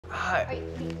What?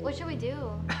 What should we do?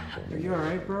 Are you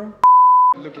alright, bro?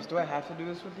 Lucas, do I have to do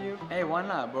this with you? Hey, why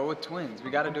not, bro? We're twins.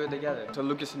 We gotta do it together. So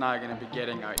Lucas and I are gonna be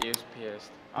getting our ears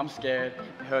pierced. I'm scared.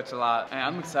 It hurts a lot. And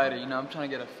I'm excited. You know, I'm trying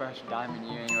to get a fresh diamond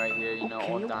earring right here. You know,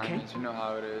 all diamonds. You know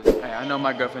how it is. Hey, I know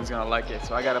my girlfriend's gonna like it,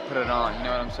 so I gotta put it on. You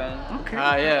know what I'm saying? Okay.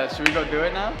 Yeah. Should we go do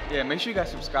it now? Yeah. Make sure you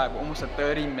guys subscribe. We're almost at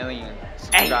 30 million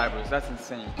subscribers. Hey. That's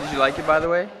insane. Did you like it, by the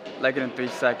way? Like it in 3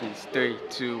 seconds. 3,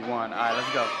 2, 1. All right,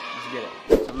 let's go. Let's get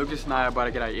it. So Lucas and I are about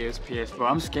to get our ears pierced, bro.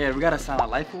 I'm scared. We gotta sign our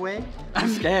life away. I'm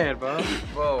scared, bro.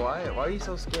 Bro, why are you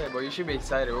so scared, bro? You should be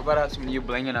excited. We're about to have some new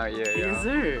bling in our ear, yo. Yes,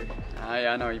 sir.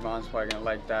 Yeah, I know your mom's probably gonna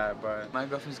like that, but my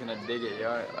girlfriend's gonna dig it,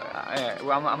 yo.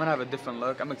 Well, I'm gonna have a different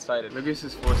look. I'm excited. Lucas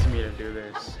is forcing me to do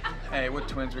this. Hey, we're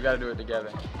twins. We gotta do it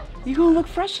together. You gonna look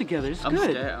fresh together. It's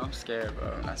good. I'm scared,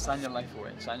 bro. Sign your life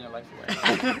away. Sign your life away.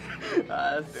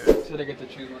 Let's do it. Should I get to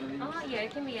choose one of these? Yeah,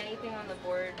 it can be anything on the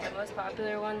board. The most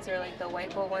popular ones are like the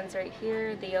white gold ones right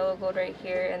here, the yellow gold right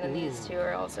here, and then these two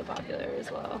are also popular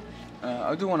as well.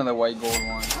 I'll do one of the white gold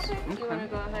ones. Okay. You want to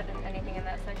go ahead and anything in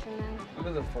that section then? Look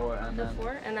at the 4 and the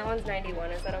 4, and that one's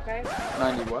 91. Is that okay?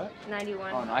 90 what?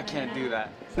 91. Oh no, I can't do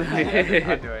that. I'll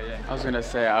do it. Yeah. I was gonna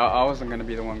say I wasn't gonna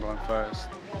be the one going first.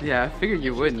 Yeah, I figured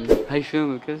you wouldn't. How you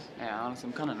feeling, Lucas? Yeah, honestly,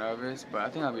 I'm kind of nervous, but I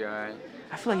think I'll be alright.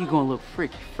 I feel like you're gonna look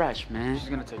freaky fresh, man. She's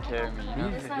gonna take care of me, you know?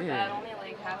 It's not bad. Only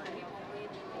like half the people bleed.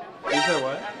 You know? You said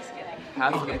what? I'm just kidding.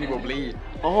 Half of the people bleed.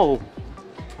 Oh.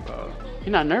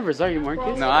 You're not nervous, are you,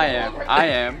 Marcus? No, I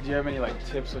am. Do you have any like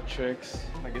tips or tricks?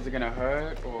 Like, is it gonna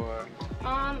hurt or?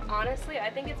 Honestly, I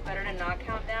think it's better to not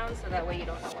count down so that way you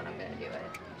don't know when I'm gonna do it.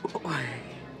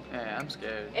 Yeah, I'm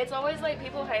scared. It's always like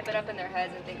people hype it up in their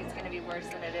heads and think it's gonna be worse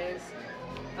than it is.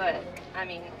 But I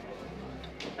mean,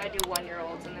 if I do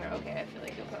 1-year-olds and they're okay, I feel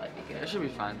like it'll probably be good. It should be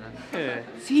fine, man. Yeah.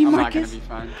 See, I'm Marcus? not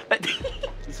gonna be fine.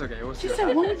 It's okay. We'll see. She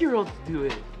said 1-year-olds do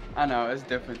it. I know, it's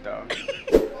different though.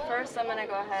 First, I'm gonna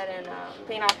go ahead and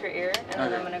clean off your ear,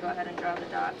 and then I'm gonna go ahead and draw the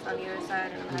dots on the other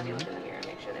side, and I'm gonna have you look in the mirror and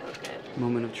make sure they look good.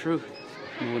 Moment of truth.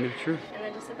 Moment of truth. And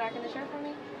then just sit back in the chair for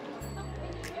me.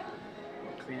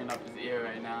 Cleaning up his ear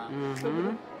right now.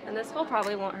 And this hole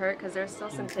probably won't hurt because there's still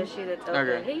some tissue that's open.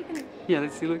 Okay. Hey, you can. Yeah,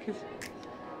 let's see, Lucas.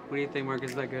 What do you think,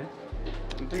 Marcus? Is that good?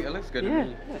 I think it looks good to me. Go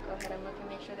ahead and look and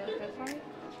make sure they look good for me.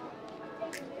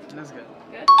 That's good.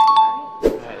 Good?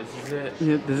 Alright. Alright, this is it.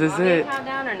 Yeah, this is Want me to it. count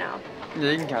down or no?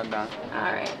 Yeah, you can count down.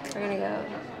 Alright, we're gonna go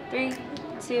 3,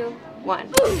 2, 1.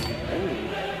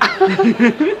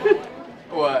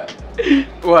 What?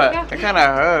 What? It kind of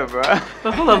hurt, bro.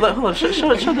 But hold up.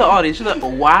 Show the audience.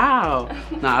 Wow.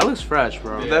 Nah, it looks fresh,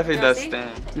 bro. It definitely does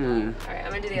stand. Alright,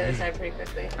 I'm gonna do the other side pretty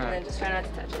quickly. And then just try not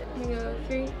to touch it. I'm gonna go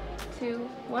 3, 2,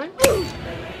 1.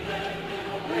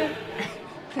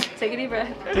 Take a deep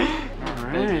breath.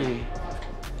 Alright.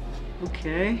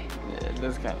 Okay. Yeah, it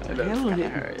does kind of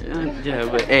hurt. Yeah,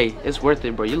 but hey, it's worth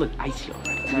it, bro. You look icy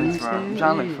already. Thanks, bro. I'm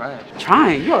trying to look fresh.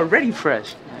 Trying? You're already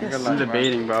fresh. Yes. I'm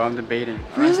debating, bro. I'm debating.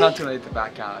 Really? It's not too late to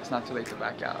back out. It's not too late to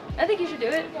back out. I think you should do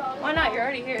it. Why not? You're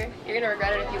already here. You're gonna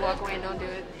regret it if you walk away and don't do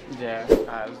it. Yeah.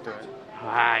 Alright, let's do it.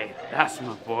 Alright, that's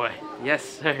my boy. Yes,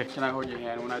 sir. Can I hold your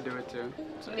hand when I do it too?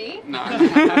 Me? No.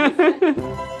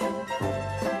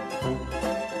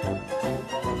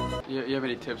 You have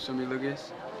any tips for me,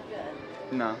 Lucas?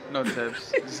 No, no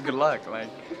tips. Just good luck, like.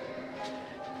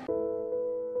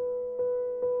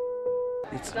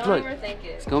 Don't overthink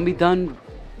it. It's gonna be done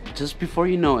just before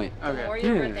you know it. Okay. The more you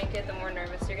overthink it, the more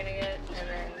nervous you're gonna get, and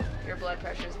then your blood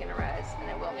pressure is gonna rise, and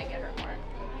it will make it hurt more.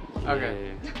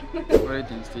 Okay. What do you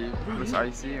think, Steve? Looks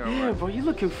icy or Yeah, what? bro, you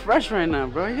looking fresh right now,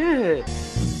 bro. Yeah.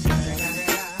 It's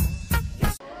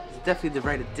definitely the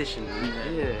right addition,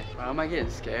 man. Yeah. Why am I getting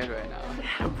scared right now?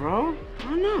 Yeah, bro. I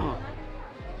don't know.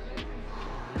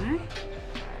 Alright.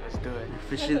 Let's do it.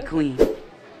 Officially clean.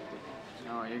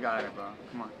 No, you got it, bro.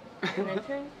 Come on. And then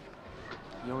turn.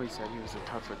 You always said he was a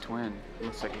tougher twin.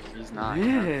 Looks like he's not.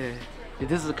 Yeah. If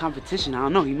this is a competition, I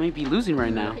don't know. He might be losing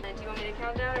right now. And do you want me to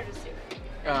count down or just do it?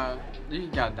 You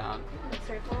can count down.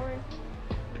 Straight forward.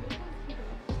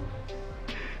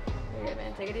 You're good,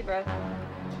 man. Take a deep breath.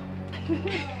 We're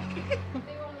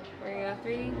gonna go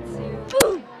 3,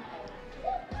 2.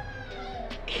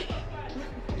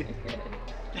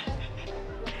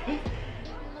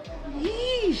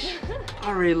 Yeesh.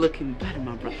 Already looking better,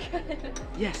 my brother.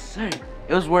 Yes, sir.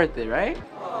 It was worth it, right?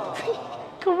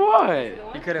 Come on.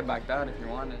 You could have backed out if you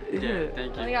wanted. Yeah,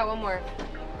 thank you. Only got one more.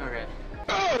 Okay.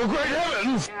 Oh, great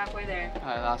heavens! You're halfway there.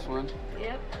 Alright, last one.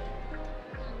 Yep.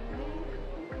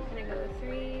 I'm gonna go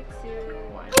 3, 2,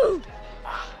 1.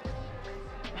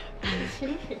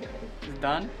 It's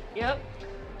done? Yep.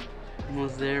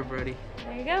 Almost there, buddy.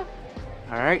 There you go.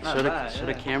 All right, Not show bad,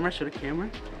 the camera. Show the camera.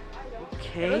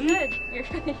 You look good. You're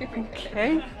good.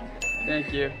 Okay.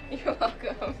 Thank you. You're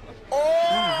welcome.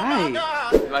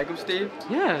 Alright. You like them, Steve?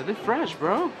 Yeah, they're fresh,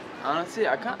 bro. Honestly,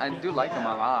 I do like them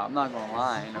a lot. I'm not gonna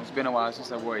lie. You know, it's been a while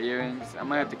since I wore earrings. I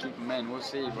might have to keep them in. We'll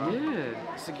see, bro. Yeah.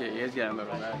 Just to get ears getting a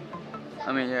little red.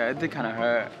 I mean, yeah, it did kind of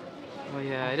hurt. Oh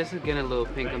yeah, it is getting a little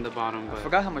pink on the bottom, I but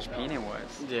forgot how much pain it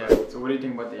was. Yeah. So what do you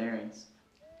think about the earrings?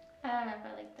 I don't know if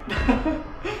I like them.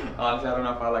 Honestly, I don't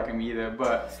know if I like them either,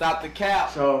 but stop the cap.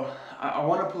 so I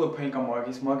want to pull a prank on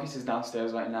Marcus. Marcus is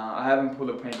downstairs right now. I haven't pulled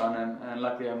a prank on him, and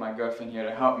luckily I have my girlfriend here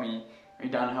to help me. Are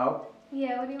you down to help?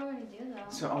 Yeah, what do you want me to do though?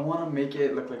 So I want to make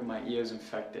it look like my ear's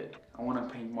infected. I want to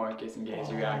prank Marcus and get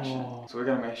his reaction. So we're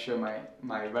gonna make sure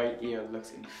my right ear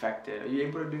looks infected. Are you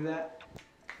able to do that?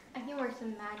 I can work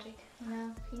some magic,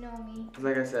 you know me.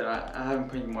 Like I said, I haven't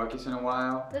pranked Marcus in a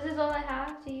while. This is all I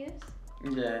have to use?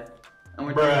 Yeah. And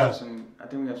we do have some, I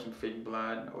think we have some fake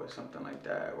blood or something like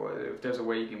that. Or if there's a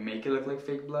way you can make it look like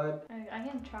fake blood. I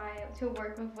can try to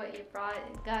work with what you brought.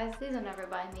 Guys, please don't ever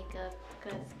buy makeup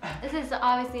because this is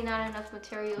obviously not enough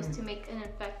materials to make an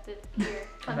infected ear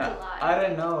come to life. I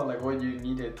didn't know like what you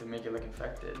needed to make it look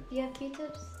infected. Do you have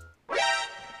Q-tips?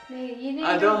 Maybe you need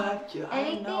I don't have Q. I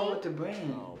don't know anything? what to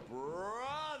bring. Oh,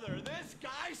 brother, this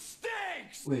guy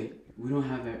stinks! Wait, we don't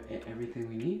have everything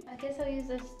we need? I guess I'll use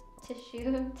this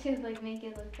tissue to like make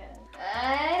it look good.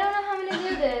 I don't know how I'm gonna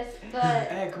do this, but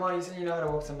Hey, come on! You said you know how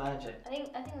to work some magic. I think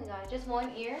we got it. Just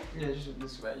one ear. Yeah, just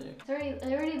this right here. It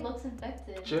already looks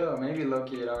infected. Chill. Maybe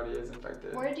low-key it already is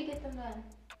infected. Where did you get them done?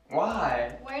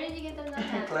 Why? Where did you get them done?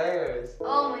 Claire's.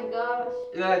 Oh my gosh.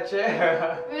 In that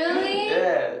chair. Really?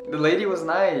 Yeah. The lady was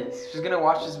nice. She's gonna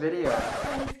watch this video.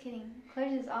 I'm just kidding.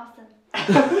 Claire's is awesome.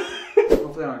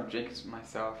 Hopefully I don't jinx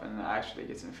myself and it actually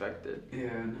gets infected.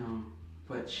 Yeah, no.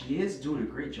 But she is doing a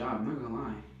great job, I'm not gonna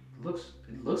lie.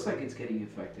 It looks like it's getting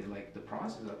infected, like the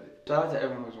process of it. Shout out to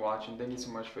everyone who's watching. Thank you so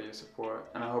much for your support.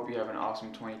 And I hope you have an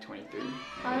awesome 2023.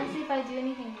 Honestly, if I do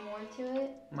anything more to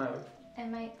it, it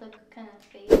might look kind of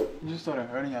fake. You just started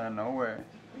hurting out of nowhere.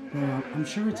 Bro, I'm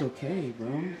sure it's okay, bro.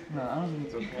 No, I don't think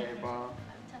it's okay, bro.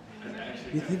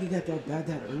 You think it got that bad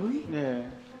that early? Yeah.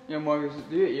 Yeah, Marcus,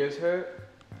 do your ears hurt?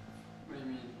 What do you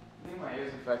mean? I think my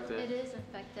ear's infected. It is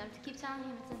infected. I keep telling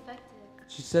him it's infected.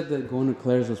 She said that going to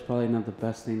Claire's was probably not the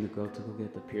best thing to go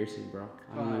get the piercing, bro.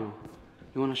 I don't know.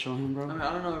 You want to show him, bro? I mean,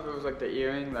 I don't know if it was like the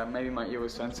earring that maybe my ear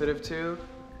was sensitive to,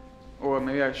 or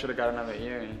maybe I should have got another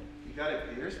earring. You got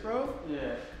it pierced, bro?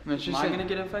 Yeah. I mean, she's gonna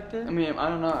get infected? I mean, I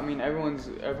don't know. I mean, everyone's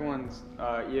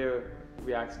ear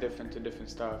reacts different to different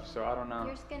stuff, so I don't know.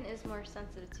 Your skin is more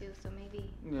sensitive too, so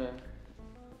maybe. Yeah.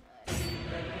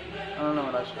 I don't know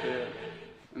what I should do.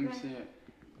 Let me see it.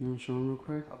 You want to show him real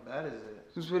quick? How bad is it?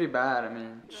 It's pretty bad, I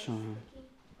mean. Show him.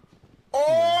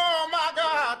 Oh my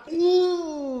god!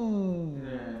 Ooh!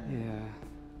 Yeah. Yeah.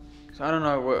 So I don't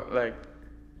know what, like,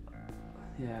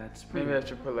 Yeah, it's pretty... maybe I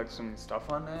should put like some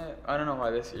stuff on it. I don't know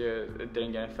why this ear it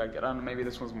didn't get infected. I don't know, maybe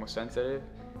this one's more sensitive.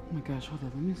 Oh my gosh, hold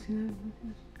on, let me see that.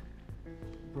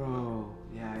 Bro,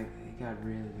 yeah, it got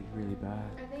really, really bad.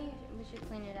 I think we should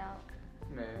clean it out.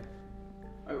 Yeah.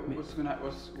 What's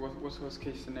worst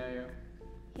case scenario?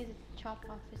 He's chop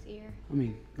off his ear. I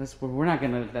mean, we're not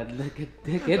gonna get That's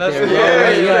there.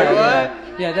 scary, Yeah, like, yeah. what?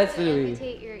 You Yeah, might that's have to really...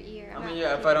 amputate your ear. I mean,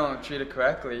 yeah, if I don't treat it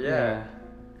correctly, yeah.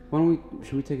 Why don't we,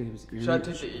 should we take his ear?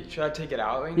 Should I take it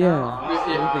out right Yeah. now? What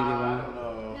do you think, I Ivan? don't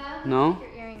know. No? Take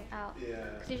your earring out. Yeah.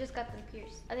 Cause you just got them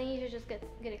pierced. I think you should just get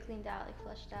it cleaned out, like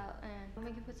flushed out, and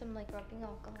we can put some like rubbing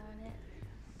alcohol on it.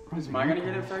 Is mine gonna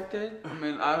get infected? I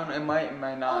mean, I don't. It might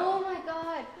not. Oh my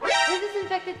god, this is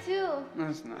infected too. No,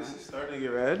 it's not. Is it starting to get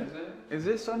red? Is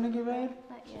it starting to get red?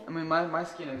 Not yet. I mean, my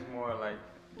skin is more like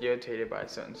irritated by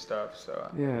certain stuff, so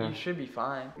Yeah. you should be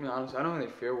fine. I mean, honestly, I don't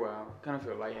really feel well. I kind of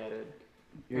feel lightheaded.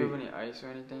 You have any ice or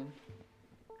anything?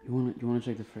 You wanna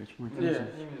check the fridge? Yeah,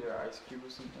 you need an ice cube or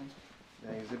something.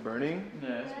 Dang, is it burning?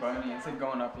 Yeah, it's burning. It's like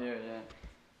going up here. Yeah.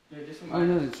 Yeah, get some Oh ice.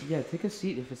 no, yeah, take a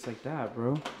seat if it's like that,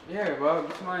 bro. Yeah, well,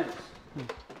 get some ice.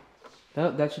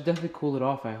 That should definitely cool it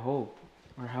off, I hope.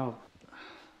 Or help.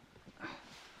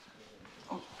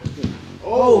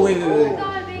 Oh, wait, wait, Oh wait. my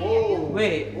god, baby,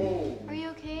 Wait. are you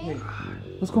okay?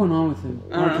 What's going on with him?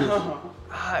 I don't Marcus. know.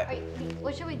 Are you,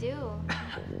 what should we do?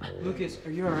 Lucas,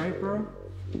 are you alright, bro?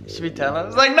 Should we tell him?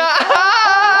 It's like, nah!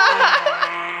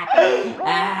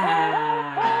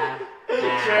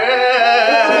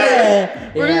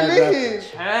 What do you mean?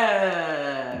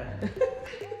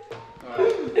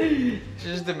 She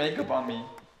just did makeup on me.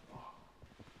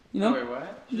 You know? Wait,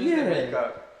 what? She just did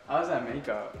makeup. How was that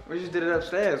makeup? We just did it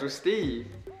upstairs with Steve.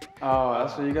 Oh,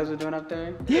 that's what you guys were doing up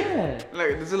there? Yeah.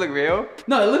 Look, does it look real?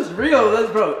 No, it looks real.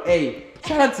 Bro. Hey,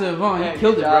 shout out to Yvonne. Hey, You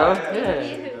killed it, good bro. job.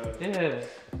 Yeah. Yeah.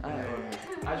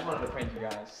 I just wanted to prank you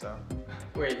guys, so.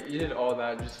 Wait, you did all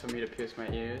that just for me to pierce my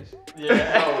ears? Yeah.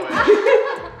 No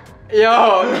way.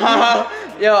 Yo, nah.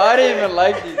 Yo, I didn't even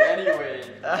like these anyways.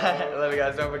 Love you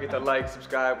guys. Don't forget to like,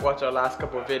 subscribe, watch our last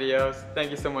couple of videos.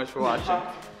 Thank you so much for watching.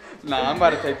 Nah, I'm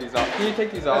about to take these off. Can you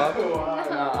take these off?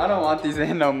 Nah, I don't want these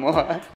in no more.